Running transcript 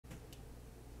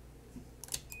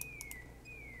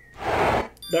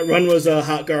That run was a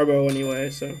hot garbo anyway,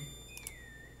 so.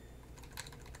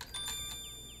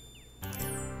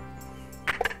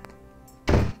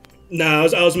 Nah,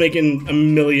 I was making a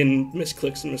million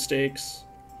misclicks and mistakes.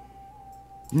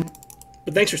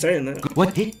 But thanks for saying that.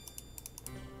 What hit?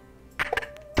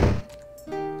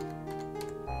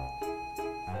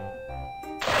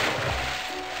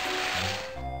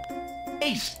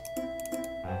 Ace.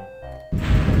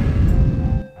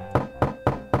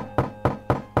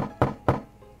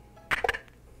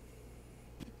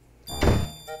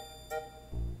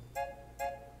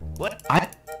 What? I.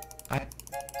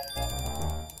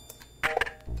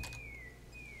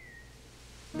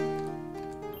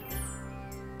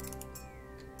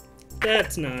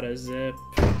 That's not a zip.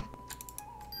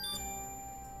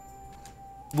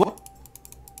 What?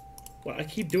 Well, I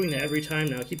keep doing that every time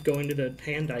now. I keep going to the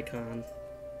hand icon.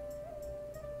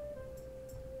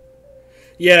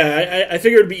 Yeah, I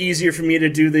figured it'd be easier for me to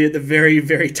do the very,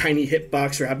 very tiny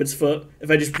hitbox Rabbit's Foot if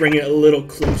I just bring it a little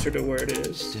closer to where it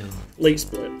is. Still. Late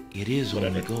split. It is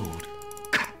Whatever. only gold.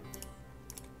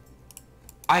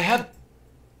 I have.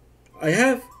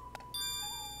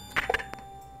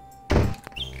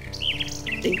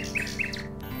 Ink.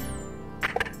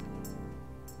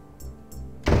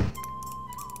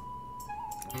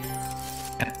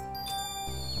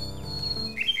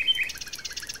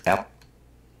 Yep.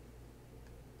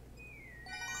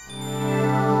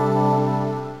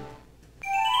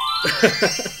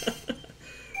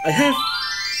 I have.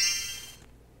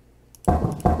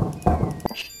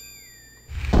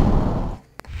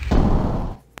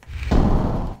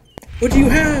 What do you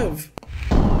have?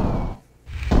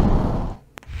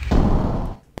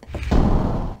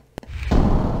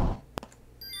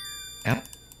 Yep.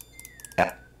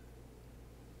 Yep.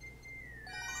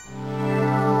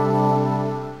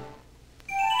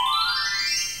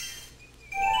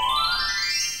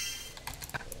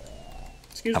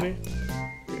 Excuse me.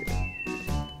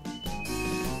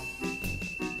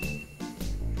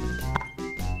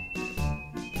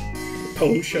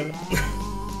 Poem shot.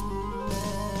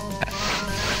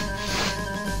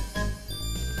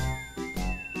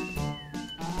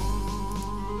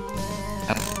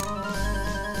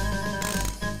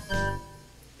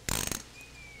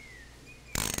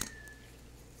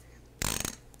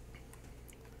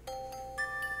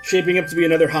 Shaping up to be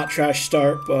another hot trash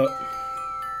start, but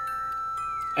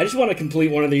I just want to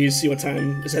complete one of these, see what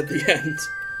time is at the end.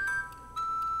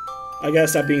 I gotta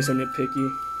stop being so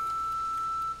nitpicky.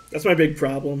 That's my big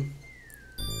problem.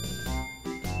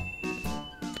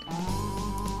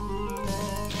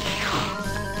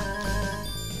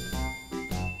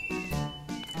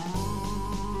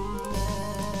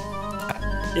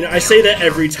 You know, I say that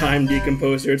every time,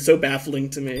 Decomposer. It's so baffling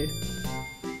to me.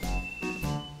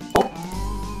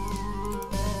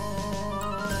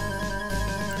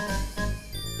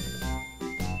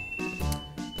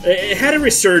 It had a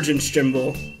resurgence,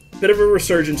 Jimble. Bit of a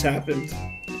resurgence happened.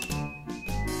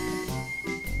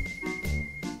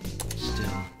 Still.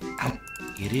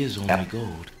 It is only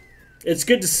gold. It's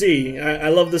good to see. I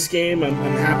love this game. I'm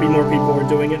happy more people are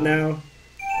doing it now.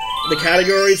 The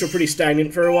categories were pretty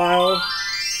stagnant for a while.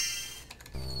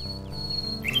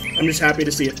 I'm just happy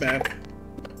to see it back.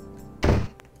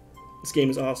 This game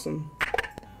is awesome.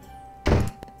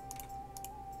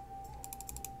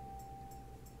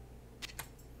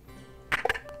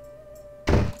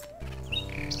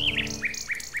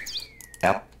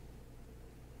 Yep.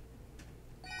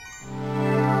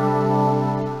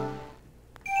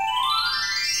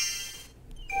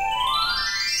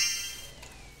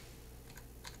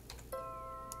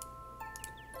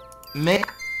 Me.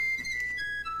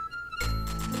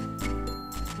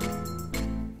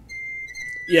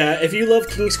 Yeah, if you love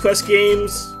King's Quest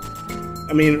games,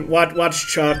 I mean, watch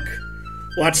Chuck,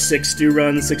 watch Six do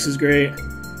run. Six is great.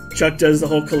 Chuck does the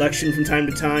whole collection from time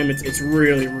to time. It's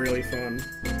really, really fun.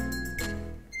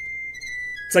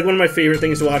 It's like one of my favorite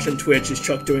things to watch on Twitch is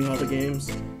Chuck doing all the games.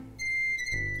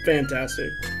 Fantastic.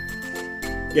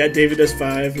 Yeah, David does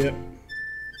 5, yep.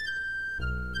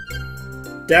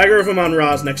 Dagger of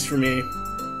Amon-Ra's next for me.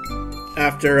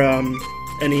 After,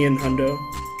 Eni and Hundo.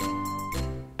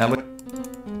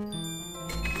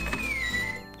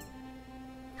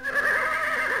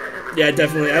 Yeah,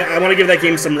 definitely. I want to give that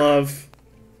game some love.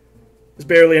 There's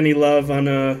barely any love on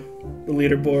the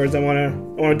leaderboards. I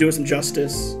want to do it some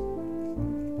justice.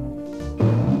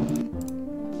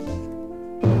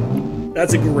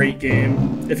 That's a great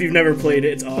game. If you've never played it,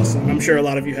 it's awesome. I'm sure a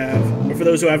lot of you have. But for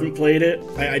those who haven't played it,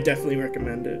 I definitely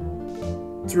recommend it.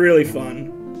 It's really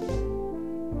fun.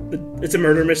 It's a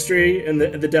murder mystery, and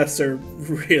the deaths are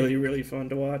really, really fun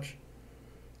to watch.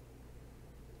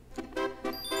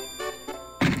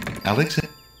 Alex.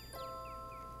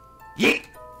 Yeet.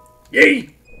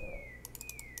 Yay!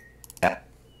 Yep.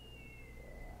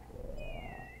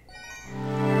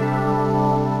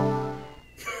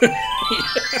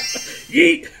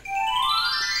 Yeet!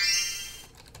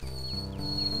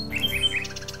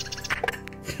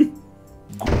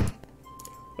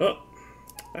 Oh,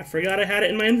 I forgot I had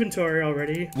it in my inventory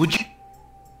already. Would you?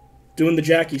 Doing the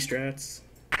Jackie strats,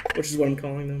 which is what I'm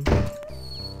calling them.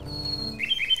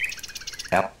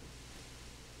 Yep.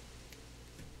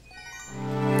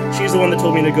 She's the one that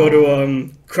told me to go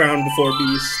to Crown before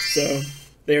Beast, so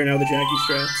they are now the Jackie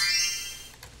strats.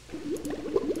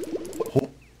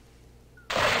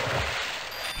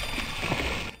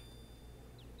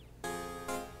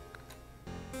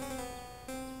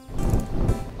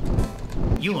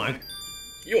 You aren't.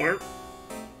 You aren't.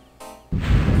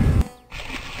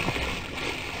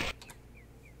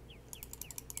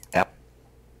 Yep.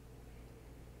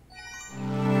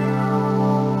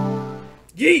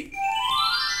 Yeet!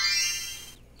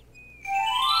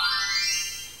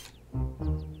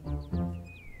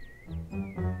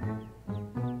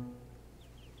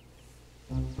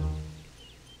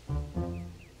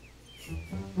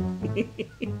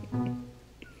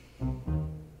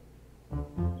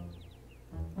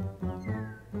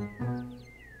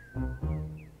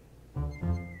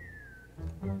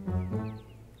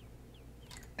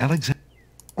 Alexander.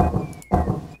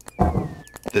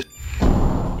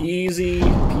 Easy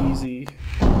peasy.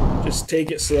 Just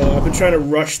take it slow. I've been trying to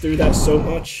rush through that so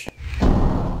much.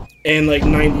 And like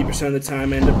 90% of the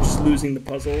time I end up just losing the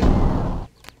puzzle.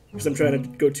 Because I'm trying to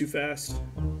go too fast.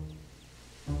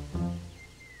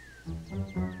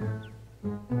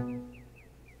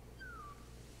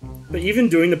 But even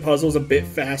doing the puzzles a bit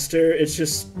faster, it's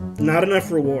just not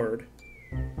enough reward.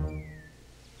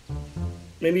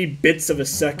 Maybe bits of a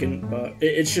second, but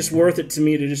it's just worth it to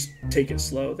me to just take it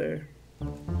slow there.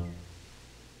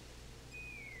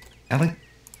 Alex.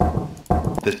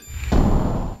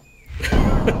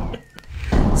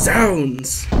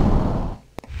 Sounds!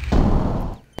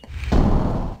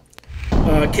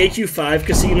 KQ5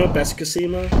 Casino, best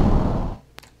casino.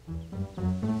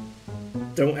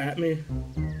 Don't at me.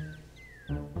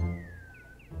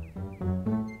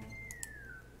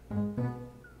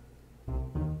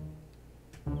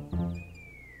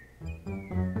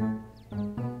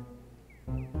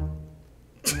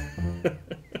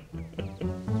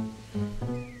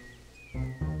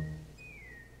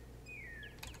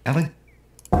 Alex.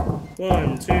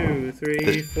 1, 2,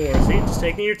 3, 4. See, just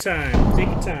taking your time. Take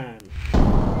your time.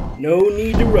 No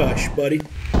need to rush, buddy.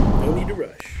 No need to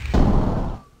rush.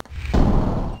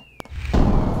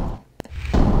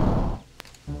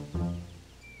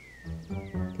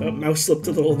 Oh, mouse slipped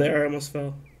a little there. I almost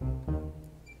fell.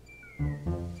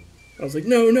 I was like,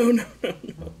 no, no, no, no,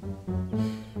 no.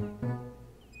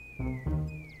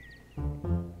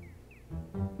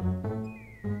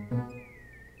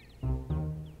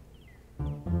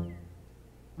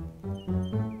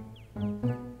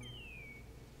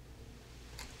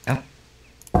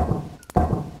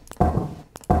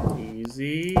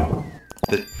 Easy.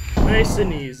 Nice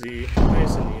and easy.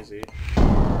 Nice and easy.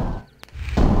 I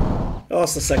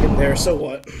lost a second there, so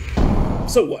what?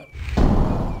 So what?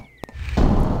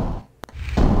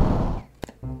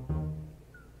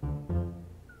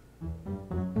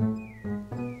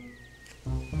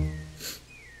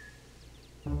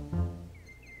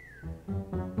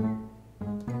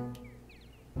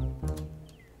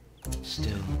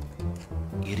 Still,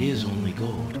 it is only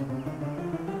gold.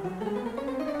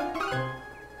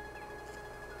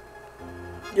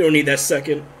 You don't need that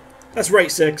second. That's right,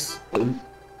 6.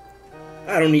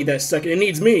 I don't need that second. It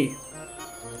needs me.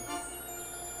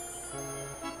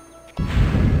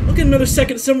 I'll get another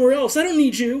second somewhere else. I don't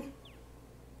need you.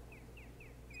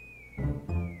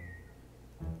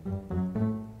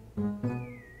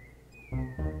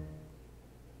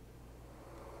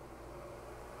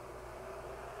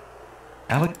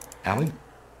 Alex. Alex.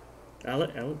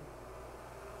 Alex.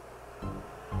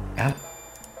 Alex.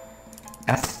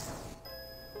 Alex.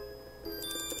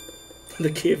 The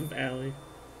Cave of Alley.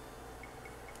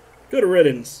 Good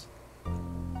riddance.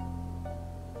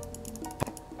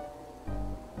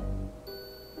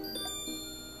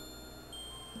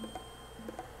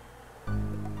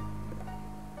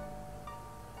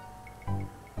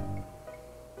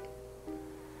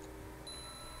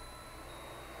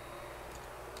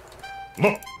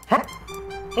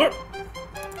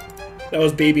 That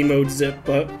was baby mode zip,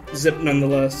 but zip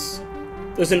nonetheless.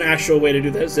 There's an actual way to do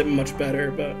that zip much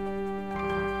better, but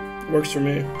it works for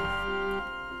me.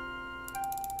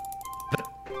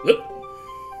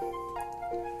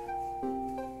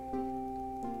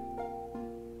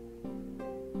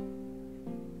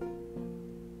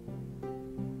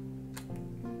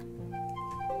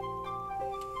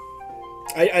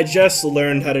 I just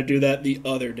learned how to do that the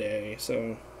other day,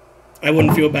 so I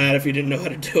wouldn't feel bad if you didn't know how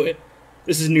to do it.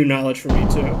 This is new knowledge for me,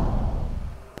 too.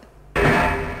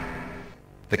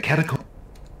 The catacomb.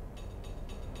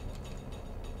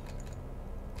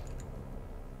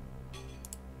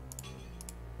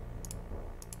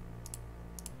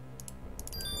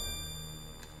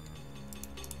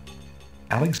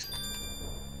 Alex.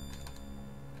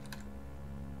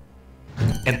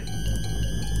 And.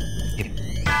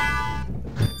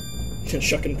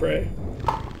 Shuck and pray.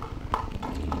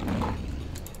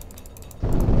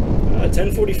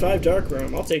 1045 dark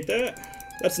room. I'll take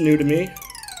that. That's new to me.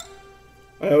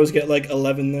 I always get like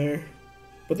 11 there.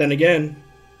 But then again,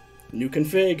 new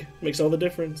config makes all the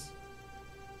difference.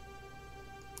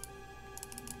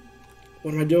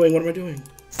 What am I doing? What am I doing?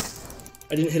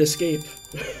 I didn't hit escape.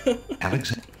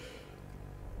 Alex.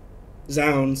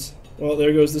 Zounds. Well,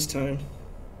 there goes this time.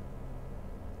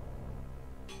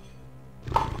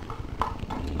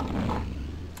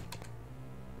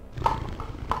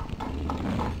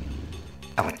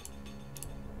 Alex.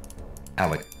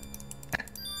 Alex.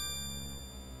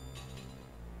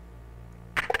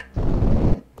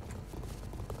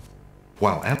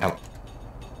 Wow, Alex.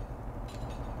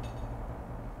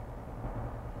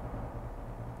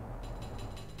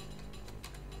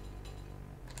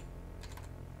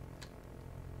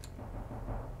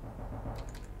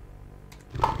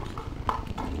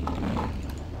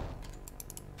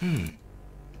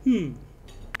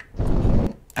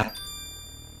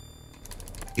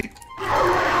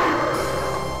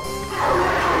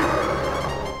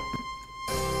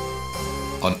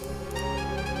 On.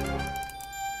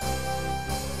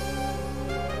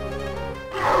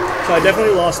 So I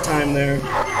definitely lost time there.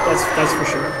 That's for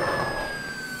sure.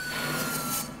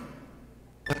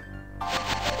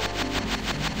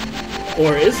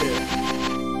 Or is it?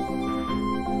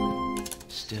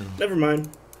 Still, Never mind.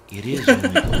 it is only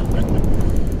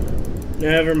gold.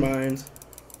 Never mind.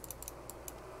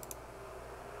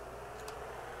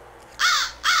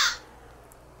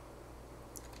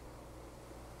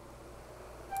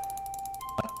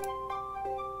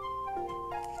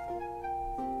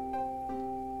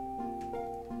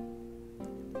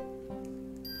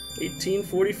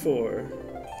 $18.44.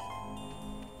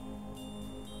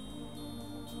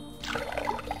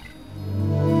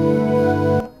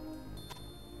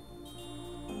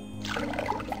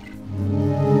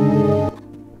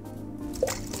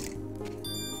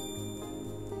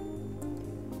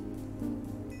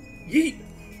 Yeet.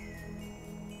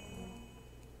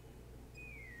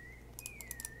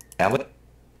 Alex.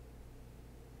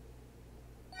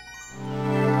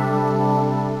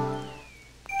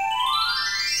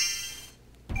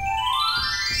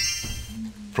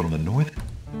 From the north.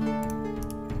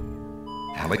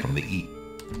 Alex from the east.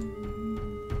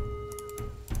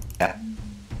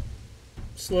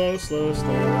 Slow, slow,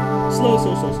 slow. Slow,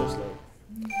 slow, slow, slow, slow.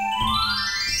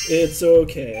 It's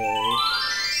okay.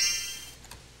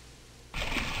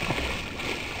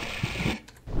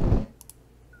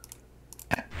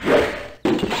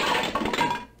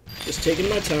 Just taking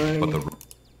my time. But the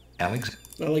Alex.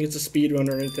 Not like it's a speed run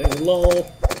or anything.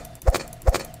 Lol.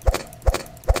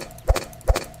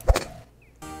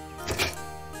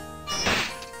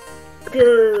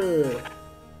 Grr.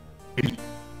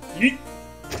 Yeet.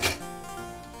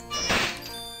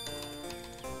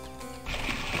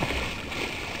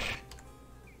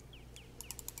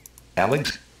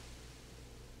 Alex.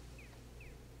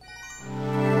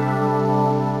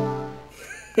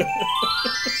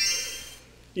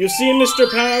 You see,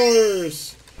 Mr.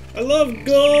 Powers. I love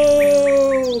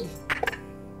gold.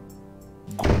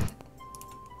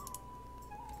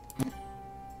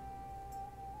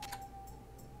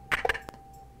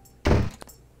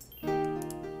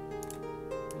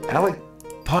 Alex.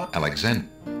 Pot Alexander.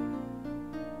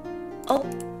 Oh.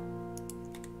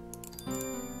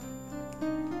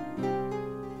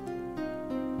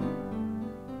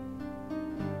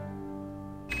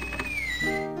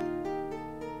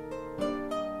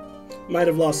 Might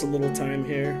have lost a little time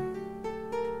here.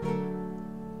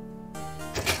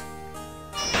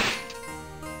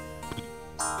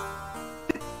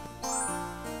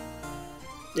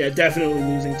 Yeah, definitely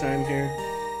losing time here.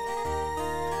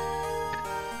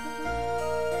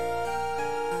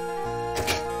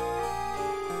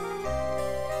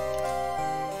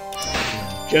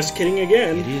 Just kidding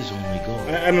again. It is only gold.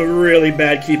 I'm a really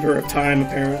bad keeper of time,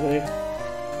 apparently.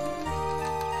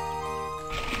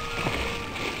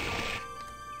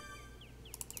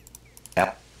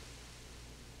 Yep.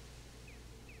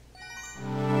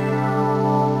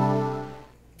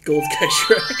 Gold Guy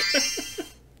Shrek.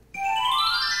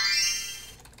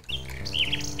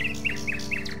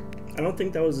 I don't don't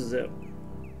think that was a zip.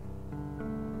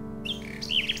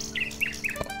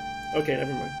 Okay,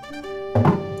 never mind.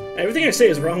 Everything I say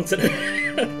is wrong today.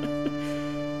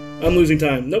 I'm losing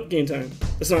time. Nope, gain time.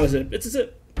 It's not a zip. It's a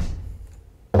zip.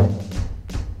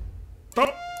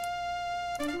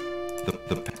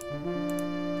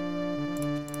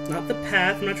 Not the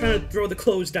path. I'm not trying to throw the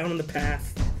clothes down on the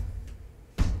path.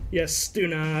 Yes, do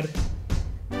not.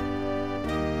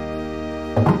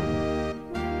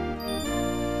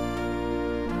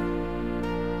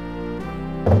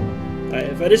 Alright,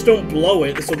 if I just don't blow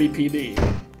it, this will be PB.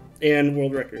 And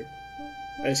world record.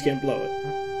 I just can't blow it.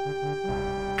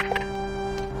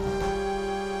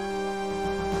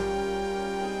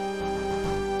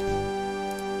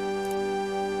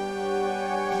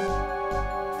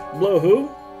 Blow who?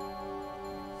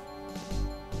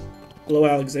 Blow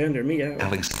Alexander, me out.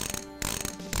 Alex.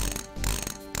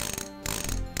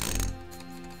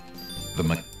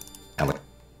 The Alex.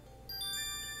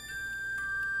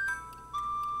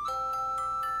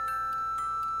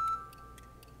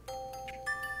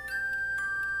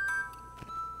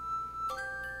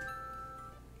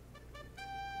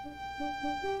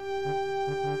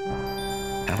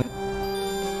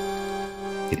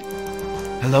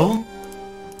 Hello?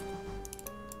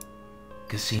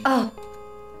 Casino. Oh,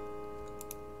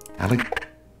 Alex.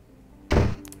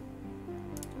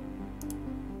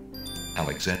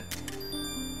 Alexander.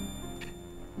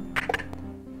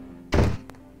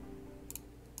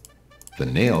 The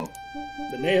nail.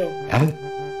 The nail. Alex.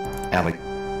 Alex.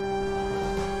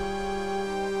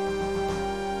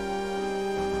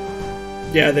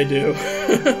 Yeah, they do.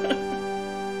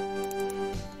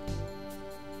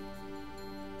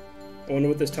 I wonder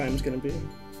what this time's gonna be.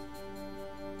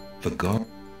 The god.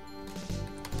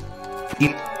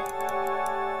 If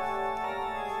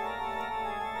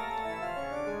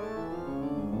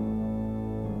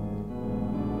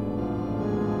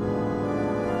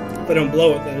I don't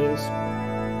blow it, that is.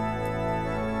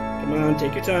 Come on,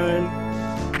 take your time.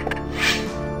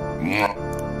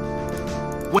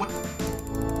 What?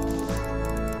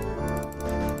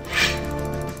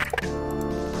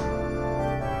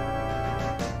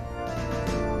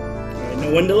 Alright,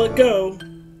 know when to let go.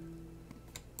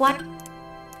 what?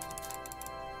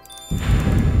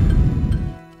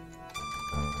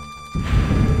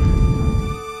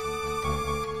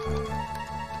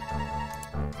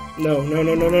 No, no,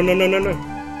 no, no, no, no, no, no, no.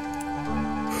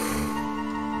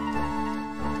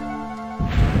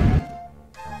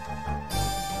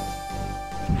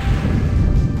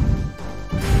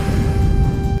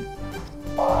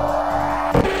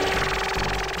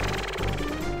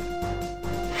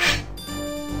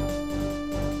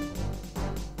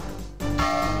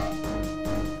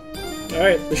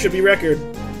 Alright, this should be record.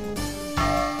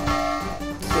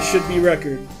 This should be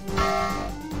record.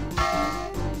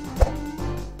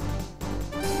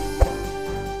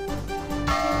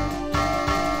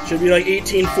 Should be like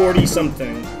 1840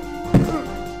 something.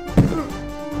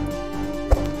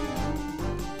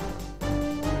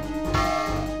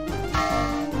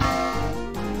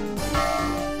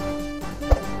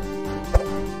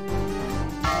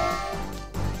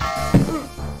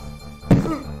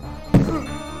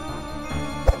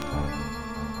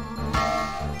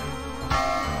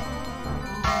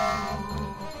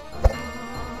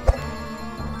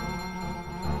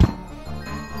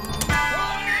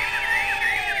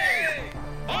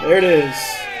 There it is.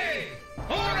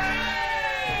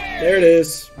 There it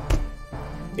is.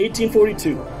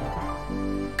 1842.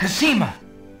 Cosima!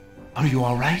 Are you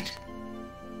alright?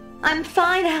 I'm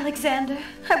fine, Alexander.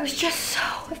 I was just so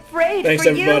afraid Thanks, for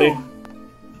everybody. you.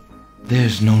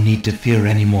 There's no need to fear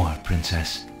anymore,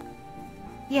 Princess.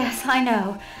 Yes, I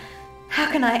know. How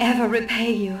can I ever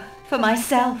repay you? For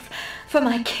myself, for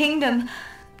my kingdom.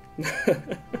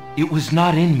 It was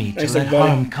not in me to Thanks, let everybody.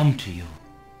 harm come to you.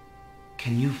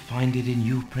 Can you find it in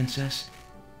you, Princess,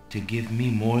 to give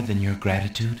me more than your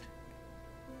gratitude?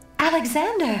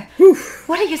 Alexander,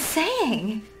 what are you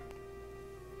saying?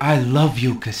 I love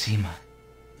you, Cosima.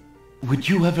 Would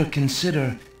you ever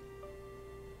consider...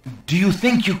 Do you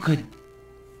think you could...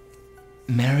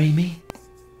 marry me?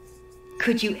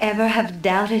 Could you ever have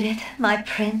doubted it, my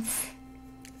prince?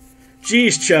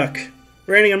 Jeez, Chuck.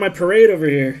 Raining on my parade over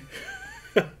here.